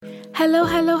Hello,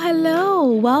 hello,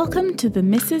 hello. Welcome to the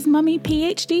Mrs. Mummy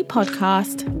PhD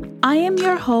podcast. I am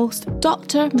your host,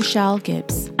 Dr. Michelle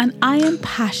Gibbs, and I am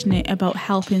passionate about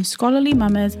helping scholarly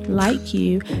mamas like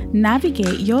you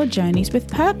navigate your journeys with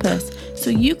purpose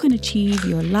so you can achieve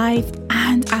your life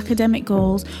and academic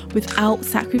goals without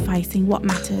sacrificing what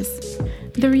matters.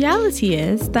 The reality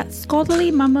is that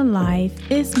scholarly mama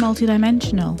life is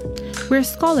multidimensional. We're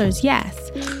scholars,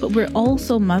 yes, but we're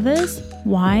also mothers,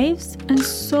 wives, and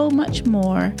so much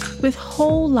more with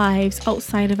whole lives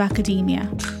outside of academia.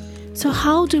 So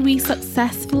how do we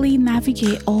successfully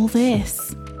navigate all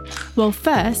this? Well,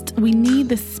 first, we need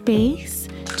the space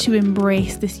to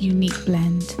embrace this unique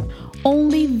blend.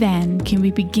 Only then can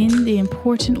we begin the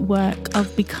important work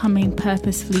of becoming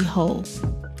purposefully whole.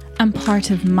 And part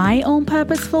of my own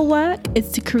purposeful work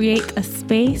is to create a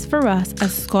space for us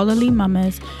as scholarly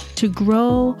mamas to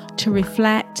grow, to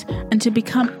reflect, and to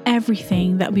become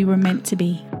everything that we were meant to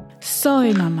be.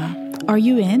 So, mama, are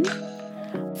you in?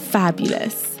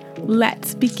 Fabulous.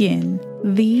 Let's begin.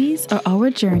 These are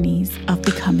our journeys of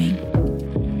becoming.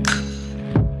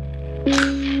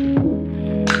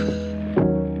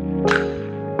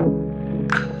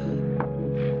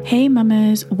 Hey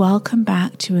mamas, welcome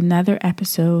back to another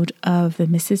episode of the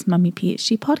Mrs. Mummy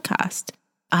PhD podcast.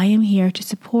 I am here to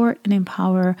support and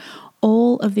empower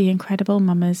all of the incredible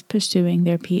mamas pursuing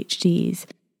their PhDs.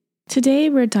 Today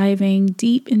we're diving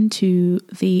deep into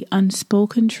the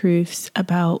unspoken truths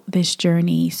about this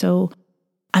journey. So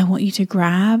I want you to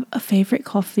grab a favorite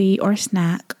coffee or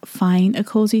snack, find a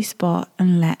cozy spot,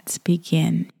 and let's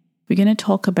begin. We're going to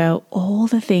talk about all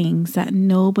the things that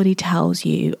nobody tells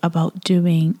you about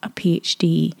doing a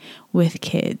PhD with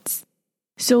kids.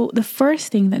 So the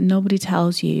first thing that nobody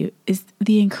tells you is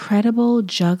the incredible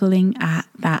juggling act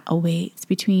that awaits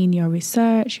between your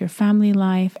research, your family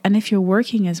life, and if you're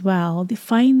working as well,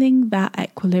 finding that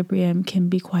equilibrium can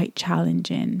be quite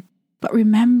challenging. But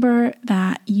remember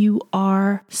that you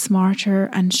are smarter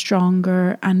and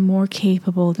stronger and more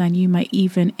capable than you might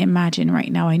even imagine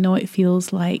right now. I know it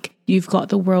feels like you've got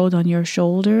the world on your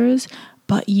shoulders,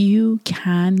 but you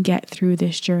can get through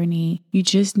this journey. You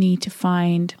just need to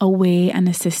find a way and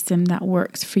a system that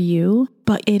works for you.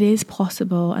 But it is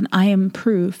possible, and I am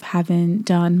proof, having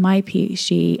done my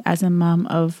PhD as a mum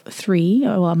of three,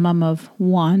 or a mum of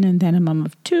one, and then a mum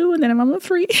of two, and then a mum of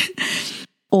three.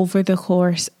 Over the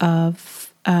course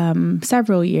of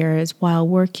several years while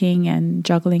working and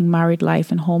juggling married life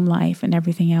and home life and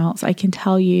everything else, I can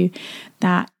tell you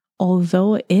that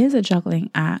although it is a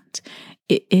juggling act,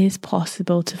 it is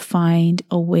possible to find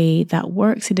a way that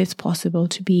works. It is possible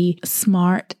to be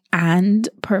smart and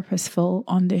purposeful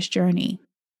on this journey.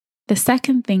 The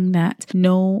second thing that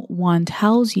no one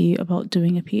tells you about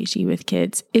doing a PhD with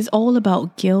kids is all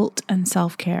about guilt and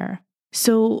self-care.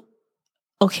 So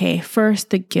okay, first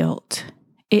the guilt.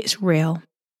 It's real.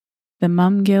 The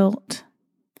mum guilt,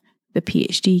 the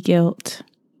PhD guilt,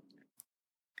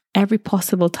 every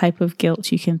possible type of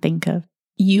guilt you can think of.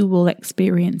 You will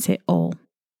experience it all.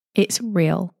 It's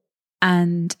real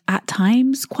and at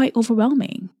times quite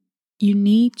overwhelming. You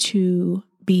need to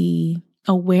be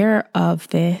aware of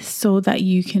this so that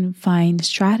you can find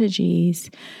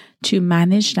strategies to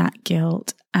manage that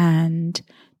guilt and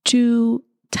to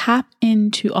tap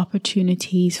into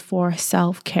opportunities for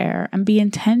self-care and be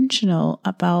intentional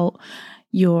about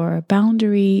your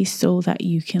boundaries so that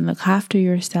you can look after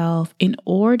yourself in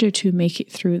order to make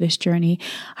it through this journey.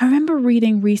 I remember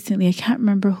reading recently, I can't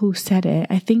remember who said it.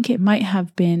 I think it might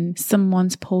have been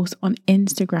someone's post on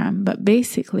Instagram, but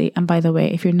basically, and by the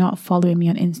way, if you're not following me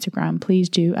on Instagram, please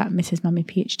do at Mrs. Mummy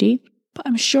PhD. But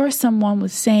I'm sure someone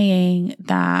was saying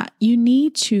that you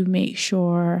need to make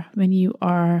sure when you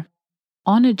are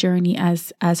on a journey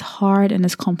as hard and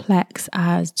as complex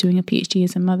as doing a PhD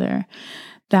as a mother,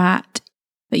 that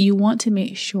you want to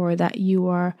make sure that you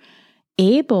are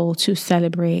able to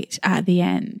celebrate at the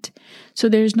end. So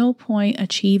there's no point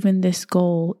achieving this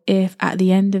goal if at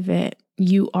the end of it,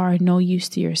 you are no use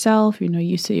to yourself, you're no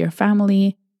use to your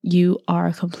family, you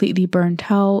are completely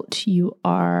burnt out, you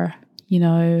are,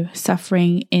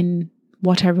 suffering in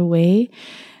whatever way.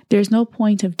 There's no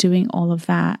point of doing all of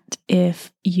that if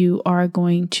you are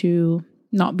going to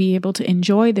not be able to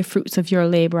enjoy the fruits of your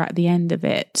labor at the end of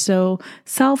it. So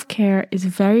self-care is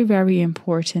very, very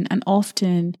important and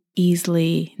often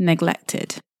easily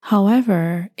neglected.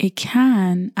 However, it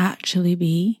can actually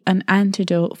be an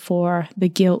antidote for the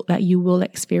guilt that you will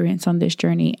experience on this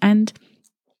journey. And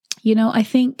I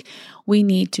think we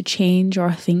need to change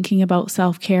our thinking about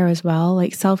self-care as well.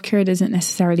 Like, self-care doesn't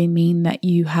necessarily mean that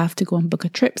you have to go and book a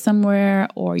trip somewhere,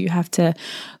 or you have to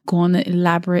go on an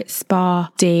elaborate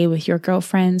spa day with your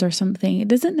girlfriends or something. It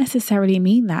doesn't necessarily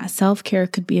mean that. Self-care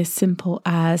could be as simple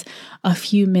as a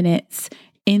few minutes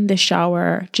in the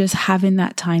shower, just having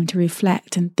that time to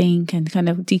reflect and think and kind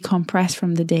of decompress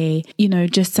from the day,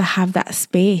 just to have that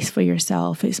space for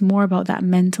yourself. It's more about that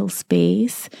mental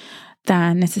space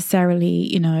than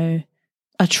necessarily,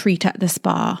 a treat at the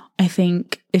spa. I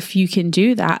think if you can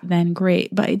do that, then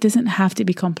great, but it doesn't have to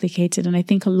be complicated. And I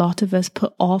think a lot of us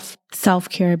put off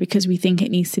self-care because we think it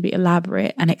needs to be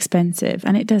elaborate and expensive,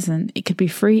 and it doesn't. It could be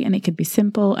free, and it could be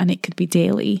simple, and it could be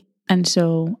daily. And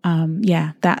so,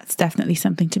 that's definitely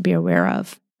something to be aware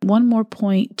of. One more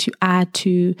point to add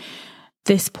to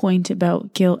this point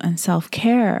about guilt and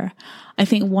self-care. I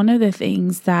think one of the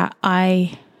things that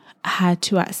I had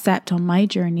to accept on my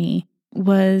journey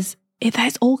was that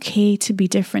it's okay to be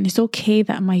different. It's okay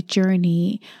that my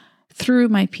journey through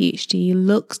my PhD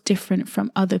looks different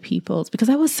from other people's, because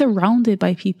I was surrounded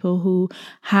by people who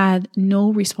had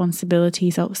no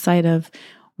responsibilities outside of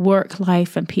work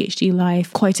life and PhD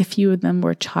life. Quite a few of them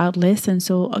were childless. And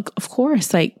so, of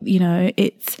course,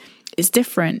 it's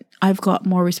different. I've got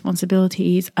more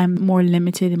responsibilities. I'm more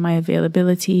limited in my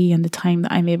availability and the time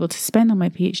that I'm able to spend on my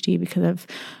PhD because I've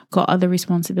got other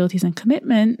responsibilities and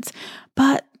commitments.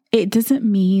 But it doesn't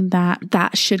mean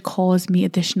that should cause me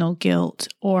additional guilt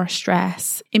or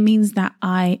stress. It means that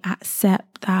I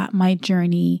accept that my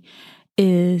journey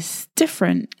is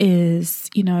different,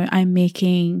 I'm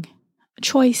making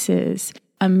choices.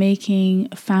 I'm making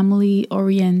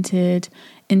family-oriented,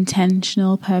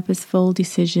 intentional, purposeful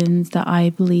decisions that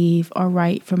I believe are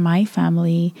right for my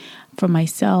family, for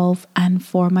myself, and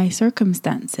for my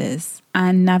circumstances.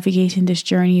 And navigating this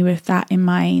journey with that in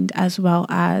mind, as well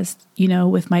as,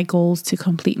 with my goals to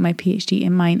complete my PhD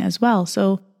in mind as well.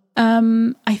 So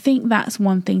I think that's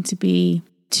one thing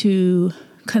to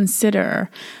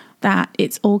consider, that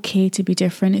it's okay to be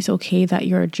different. It's okay that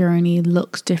your journey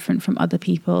looks different from other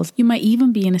people's. You might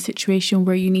even be in a situation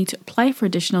where you need to apply for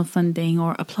additional funding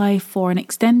or apply for an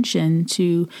extension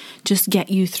to just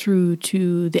get you through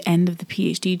to the end of the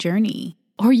PhD journey.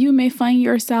 Or you may find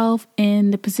yourself in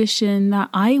the position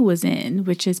that I was in,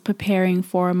 which is preparing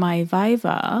for my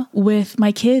Viva with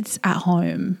my kids at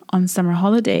home on summer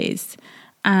holidays.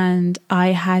 And I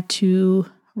had to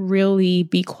really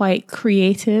be quite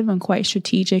creative and quite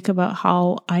strategic about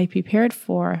how I prepared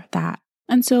for that.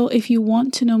 And so if you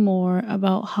want to know more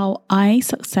about how I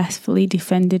successfully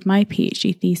defended my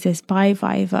PhD thesis by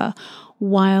Viva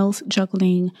whilst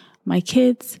juggling my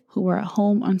kids who were at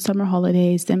home on summer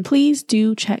holidays, then please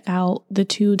do check out the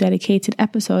 2 dedicated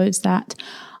episodes that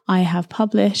I have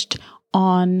published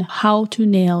on how to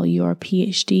nail your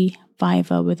PhD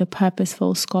Viva with a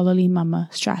purposeful scholarly mama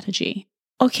strategy.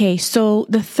 Okay, so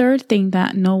the third thing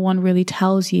that no one really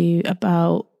tells you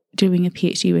about doing a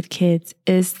PhD with kids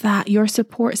is that your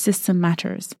support system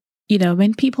matters.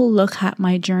 When people look at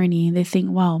my journey and they think,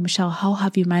 wow, Michelle, how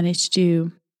have you managed to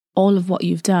do all of what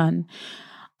you've done?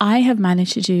 I have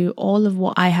managed to do all of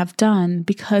what I have done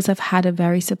because I've had a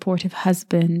very supportive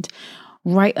husband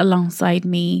right alongside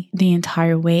me the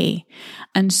entire way.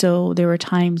 And so there were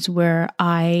times where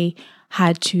I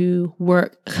had to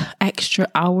work extra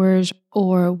hours,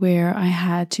 or where I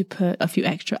had to put a few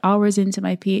extra hours into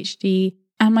my PhD.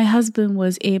 And my husband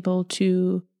was able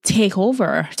to take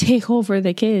over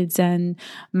the kids and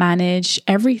manage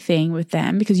everything with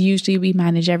them, because usually we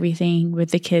manage everything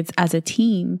with the kids as a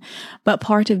team. But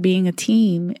part of being a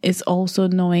team is also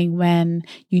knowing when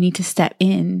you need to step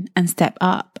in and step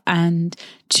up and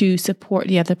to support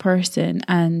the other person.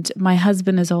 And my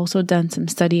husband has also done some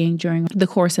studying during the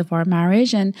course of our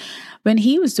marriage. And when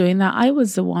he was doing that, I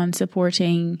was the one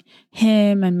supporting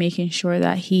him and making sure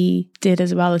that he did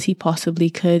as well as he possibly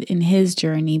could in his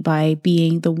journey by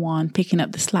being the one picking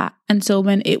up the slack. And so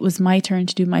when it was my turn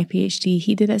to do my PhD,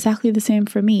 he did exactly the same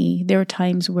for me. There were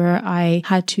times where I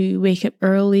had to wake up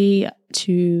early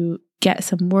to get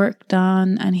some work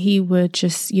done, and he would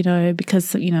just,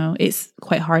 because, it's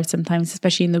quite hard sometimes,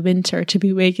 especially in the winter, to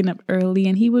be waking up early,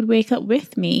 and he would wake up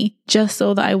with me just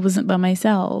so that I wasn't by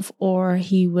myself, or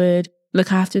he would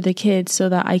look after the kids so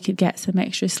that I could get some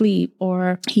extra sleep,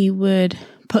 or he would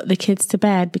put the kids to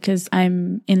bed because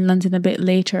I'm in London a bit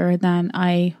later than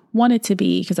I wanted to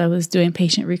be, because I was doing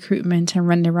patient recruitment and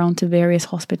running around to various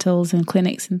hospitals and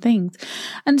clinics and things.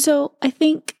 And so I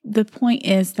think the point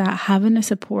is that having a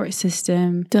support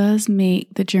system does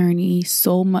make the journey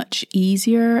so much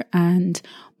easier and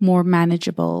more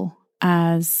manageable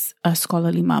as a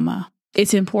scholarly mama.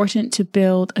 it's important to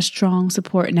build a strong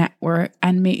support network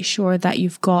and make sure that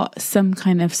you've got some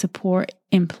kind of support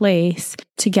in place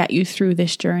to get you through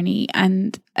this journey.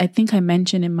 And I think I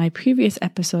mentioned in my previous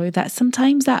episode that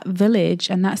sometimes that village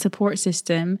and that support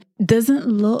system doesn't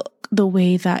look the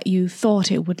way that you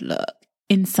thought it would look.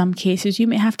 In some cases, you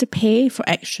may have to pay for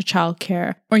extra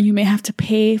childcare, or you may have to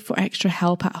pay for extra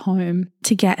help at home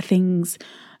to get things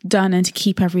done and to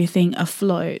keep everything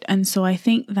afloat. And so I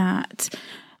think that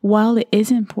while it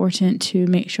is important to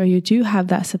make sure you do have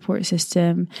that support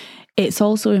system, it's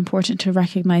also important to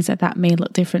recognize that that may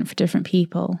look different for different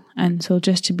people. And so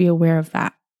just to be aware of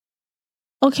that.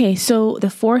 Okay, so the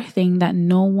fourth thing that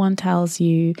no one tells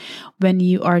you when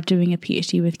you are doing a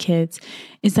PhD with kids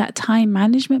is that time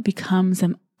management becomes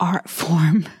an art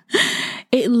form.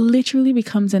 It literally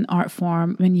becomes an art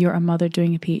form when you're a mother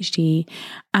doing a PhD.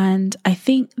 And I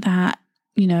think that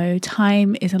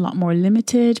time is a lot more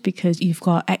limited because you've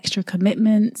got extra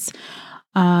commitments,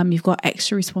 you've got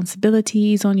extra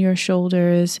responsibilities on your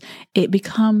shoulders. It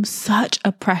becomes such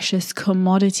a precious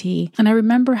commodity. And I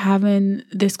remember having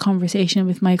this conversation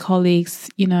with my colleagues,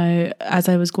 as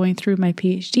I was going through my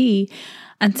PhD,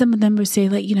 and some of them would say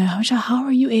like, how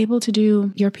are you able to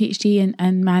do your PhD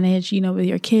and manage, with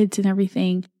your kids and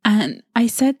everything? And I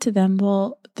said to them,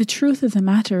 well, the truth of the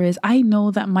matter is I know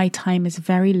that my time is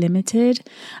very limited.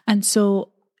 And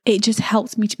so it just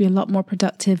helps me to be a lot more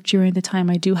productive during the time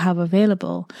I do have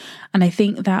available. And I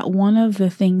think that one of the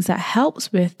things that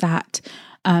helps with that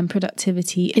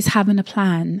productivity is having a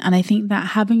plan. And I think that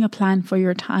having a plan for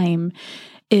your time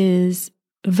is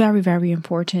very, very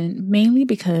important, mainly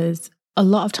because a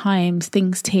lot of times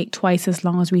things take twice as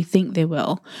long as we think they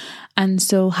will. And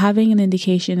so having an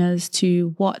indication as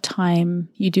to what time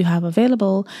you do have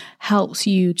available helps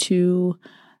you to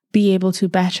be able to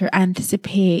better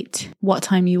anticipate what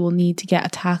time you will need to get a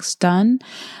task done,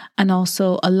 and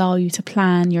also allow you to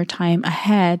plan your time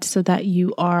ahead so that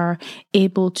you are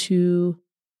able to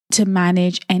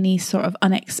manage any sort of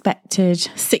unexpected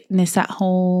sickness at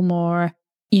home, or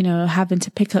having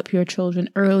to pick up your children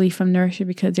early from nursery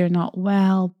because they're not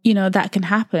well. That can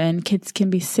happen. Kids can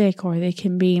be sick, or they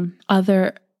can be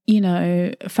other,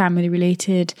 family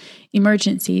related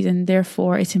emergencies. And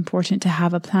therefore it's important to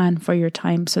have a plan for your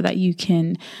time so that you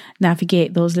can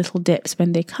navigate those little dips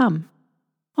when they come.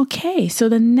 Okay, so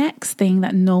the next thing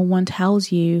that no one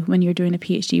tells you when you're doing a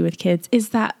PhD with kids is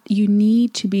that you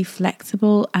need to be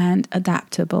flexible and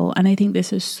adaptable. And I think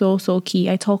this is so, so key.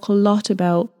 I talk a lot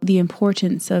about the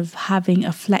importance of having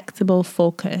a flexible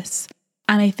focus.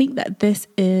 And I think that this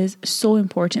is so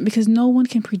important because no one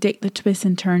can predict the twists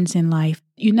and turns in life.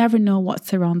 You never know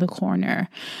what's around the corner.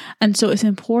 And so it's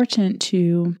important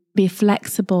to be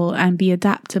flexible and be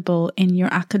adaptable in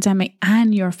your academic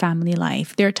and your family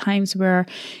life. There are times where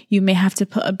you may have to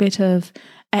put a bit of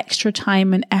extra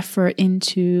time and effort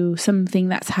into something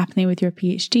that's happening with your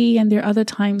PhD, and there are other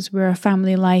times where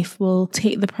family life will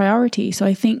take the priority. So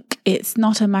I think it's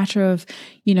not a matter of,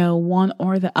 one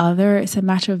or the other. It's a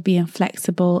matter of being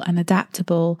flexible and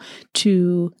adaptable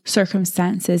to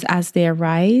circumstances as they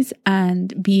arise,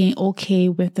 and being okay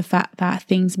with the fact that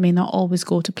things may not always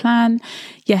go to plan.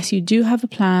 Yes, you do have a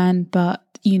plan, but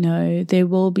there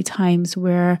will be times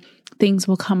where things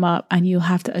will come up and you'll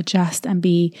have to adjust and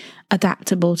be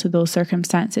adaptable to those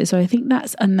circumstances. So I think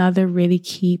that's another really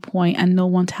key point, and no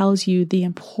one tells you the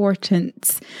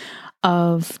importance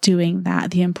of doing that,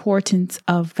 the importance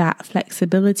of that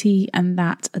flexibility and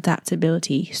that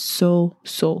adaptability. So,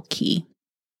 so key.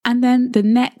 And then the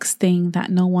next thing that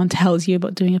no one tells you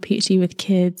about doing a PhD with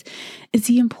kids is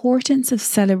the importance of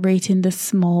celebrating the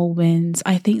small wins.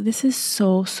 I think this is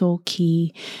so, so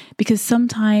key because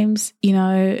sometimes,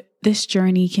 this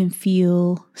journey can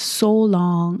feel so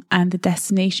long and the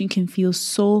destination can feel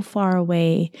so far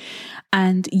away.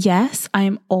 And yes,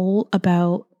 I'm all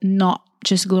about not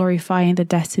just glorifying the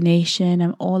destination.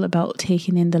 I'm all about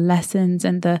taking in the lessons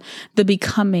and the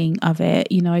becoming of it.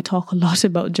 I talk a lot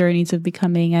about journeys of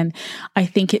becoming, and I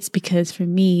think it's because for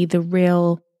me, the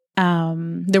real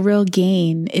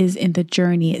gain is in the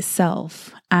journey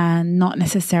itself and not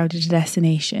necessarily the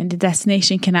destination. The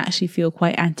destination can actually feel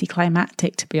quite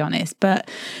anticlimactic, to be honest. But,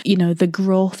 the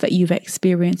growth that you've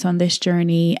experienced on this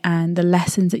journey and the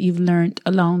lessons that you've learned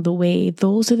along the way,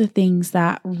 those are the things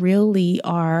that really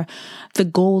are the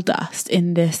gold dust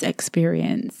in this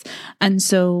experience. And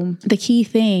so the key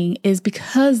thing is,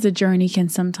 because the journey can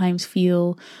sometimes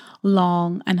feel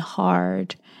long and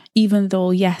hard, even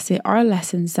though, yes, there are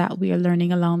lessons that we are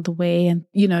learning along the way, and,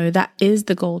 that is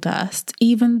the gold dust.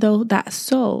 Even though that's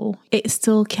so, it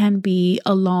still can be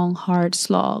a long, hard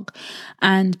slog.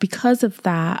 And because of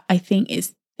that, I think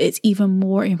it's it's even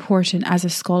more important as a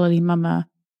scholarly mama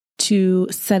to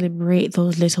celebrate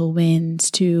those little wins,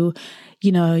 to,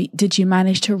 did you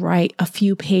manage to write a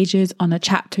few pages on a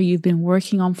chapter you've been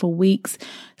working on for weeks?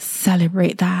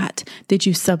 Celebrate that. Did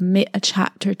you submit a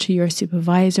chapter to your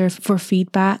supervisor for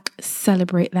feedback?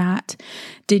 Celebrate that.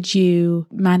 Did you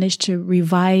manage to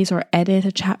revise or edit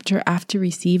a chapter after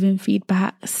receiving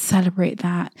feedback? Celebrate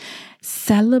that.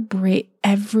 Celebrate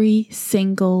every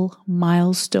single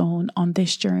milestone on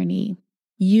this journey.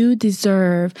 You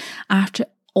deserve, after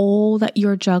all that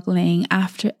you're juggling,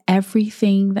 after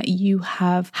everything that you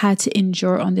have had to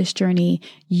endure on this journey,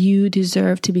 you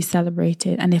deserve to be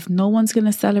celebrated. And if no one's going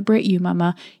to celebrate you,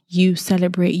 mama, you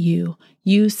celebrate you.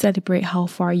 You celebrate how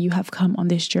far you have come on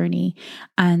this journey.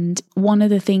 And one of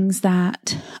the things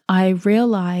that I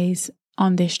realize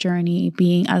on this journey,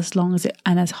 being as long as it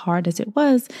and as hard as it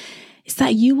was, is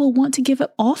that you will want to give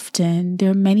up often.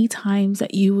 There are many times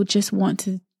that you will just want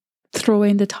to throw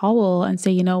in the towel and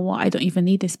say, you know what, I don't even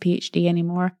need this PhD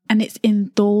anymore. And it's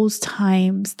in those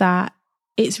times that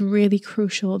it's really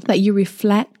crucial that you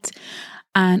reflect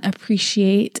and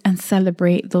appreciate and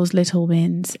celebrate those little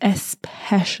wins,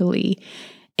 especially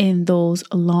in those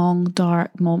long,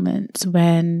 dark moments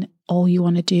when all you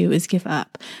want to do is give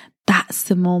up. That's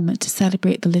the moment to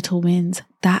celebrate the little wins.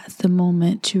 That's the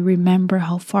moment to remember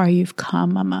how far you've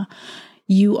come, mama.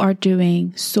 You are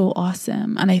doing so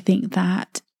awesome. And I think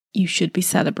that you should be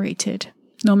celebrated,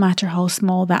 no matter how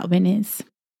small that win is.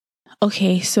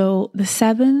 Okay, so the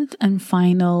seventh and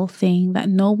final thing that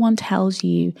no one tells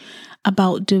you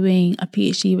about doing a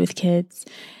PhD with kids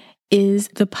is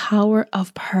the power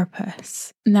of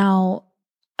purpose. Now,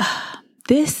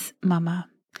 this, mama,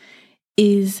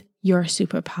 is your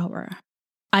superpower.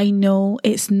 I know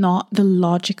it's not the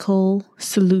logical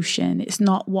solution. It's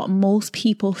not what most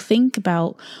people think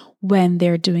about when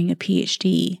they're doing a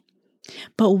PhD.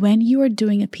 But when you are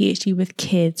doing a PhD with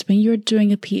kids, when you're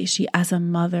doing a PhD as a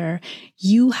mother,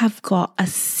 you have got a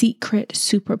secret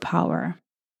superpower.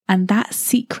 And that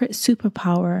secret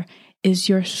superpower is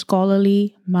your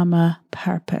scholarly mama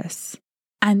purpose.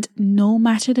 And no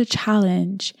matter the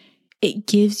challenge, it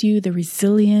gives you the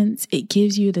resilience, it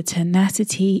gives you the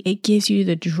tenacity, it gives you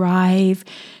the drive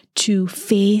to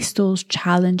face those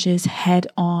challenges head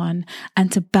on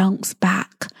and to bounce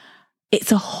back.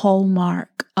 It's a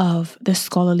hallmark of the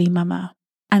scholarly mama.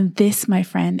 And this, my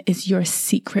friend, is your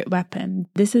secret weapon.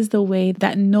 This is the way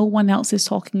that no one else is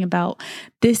talking about.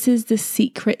 This is the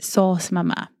secret sauce,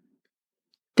 mama.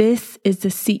 This is the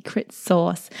secret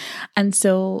sauce. And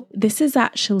so this is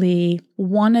actually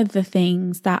one of the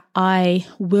things that I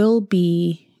will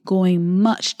be going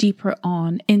much deeper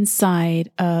on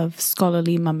inside of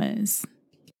Scholarly Mamas.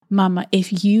 Mama,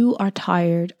 if you are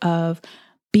tired of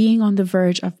being on the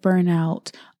verge of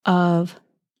burnout, of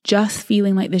just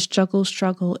feeling like this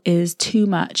struggle is too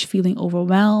much, feeling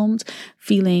overwhelmed,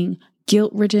 feeling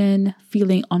guilt-ridden,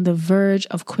 feeling on the verge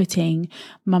of quitting,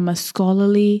 Mama,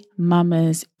 Scholarly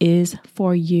Mamas is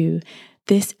for you.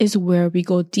 This is where we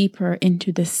go deeper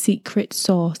into the secret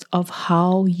sauce of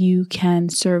how you can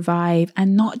survive,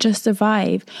 and not just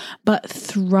survive, but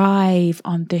thrive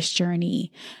on this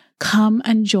journey. Come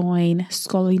and join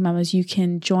Scholarly Mamas. You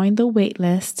can join the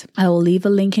waitlist. I will leave a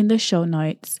link in the show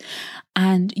notes,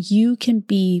 and you can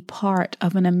be part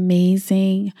of an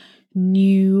amazing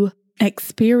new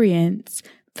experience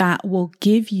that will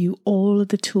give you all of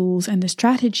the tools and the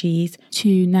strategies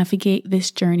to navigate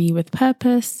this journey with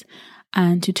purpose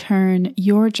and to turn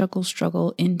your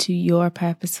struggle into your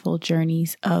purposeful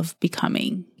journeys of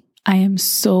becoming. I am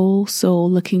so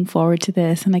looking forward to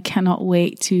this, and I cannot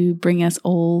wait to bring us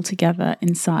all together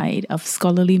inside of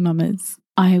Scholarly Mamas.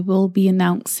 I will be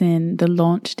announcing the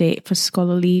launch date for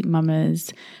Scholarly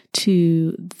Mamas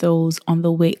to those on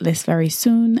the waitlist very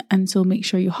soon, and so make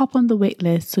sure you hop on the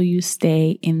waitlist so you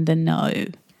stay in the know.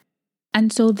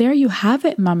 And so there you have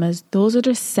it, mamas. Those are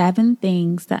the 7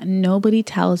 things that nobody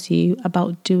tells you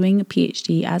about doing a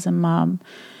PhD as a mom.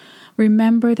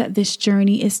 Remember that this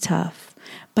journey is tough,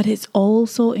 but it's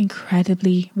also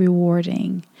incredibly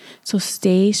rewarding. So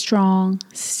stay strong,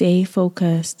 stay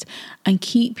focused, and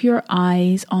keep your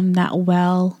eyes on that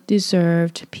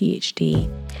well-deserved PhD.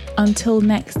 Until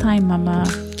next time, mama,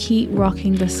 keep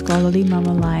rocking the Scholarly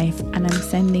Mama life, and I'm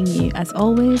sending you, as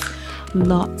always,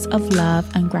 lots of love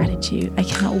and gratitude. I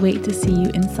cannot wait to see you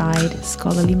inside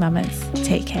Scholarly Mamas.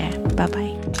 Take care.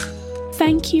 Bye-bye.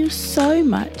 Thank you so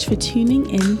much for tuning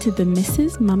in to the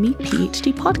Mrs. Mummy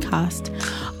PhD podcast.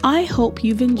 I hope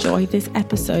you've enjoyed this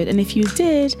episode, and if you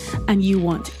did and you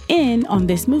want in on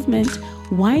this movement,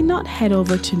 why not head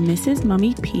over to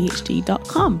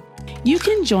mrsmummyphd.com? You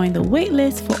can join the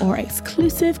waitlist for our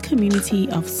exclusive community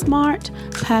of smart,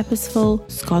 purposeful,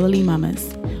 scholarly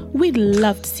mamas. We'd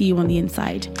love to see you on the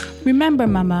inside. Remember,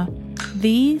 mama,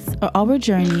 these are our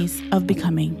journeys of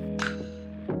becoming.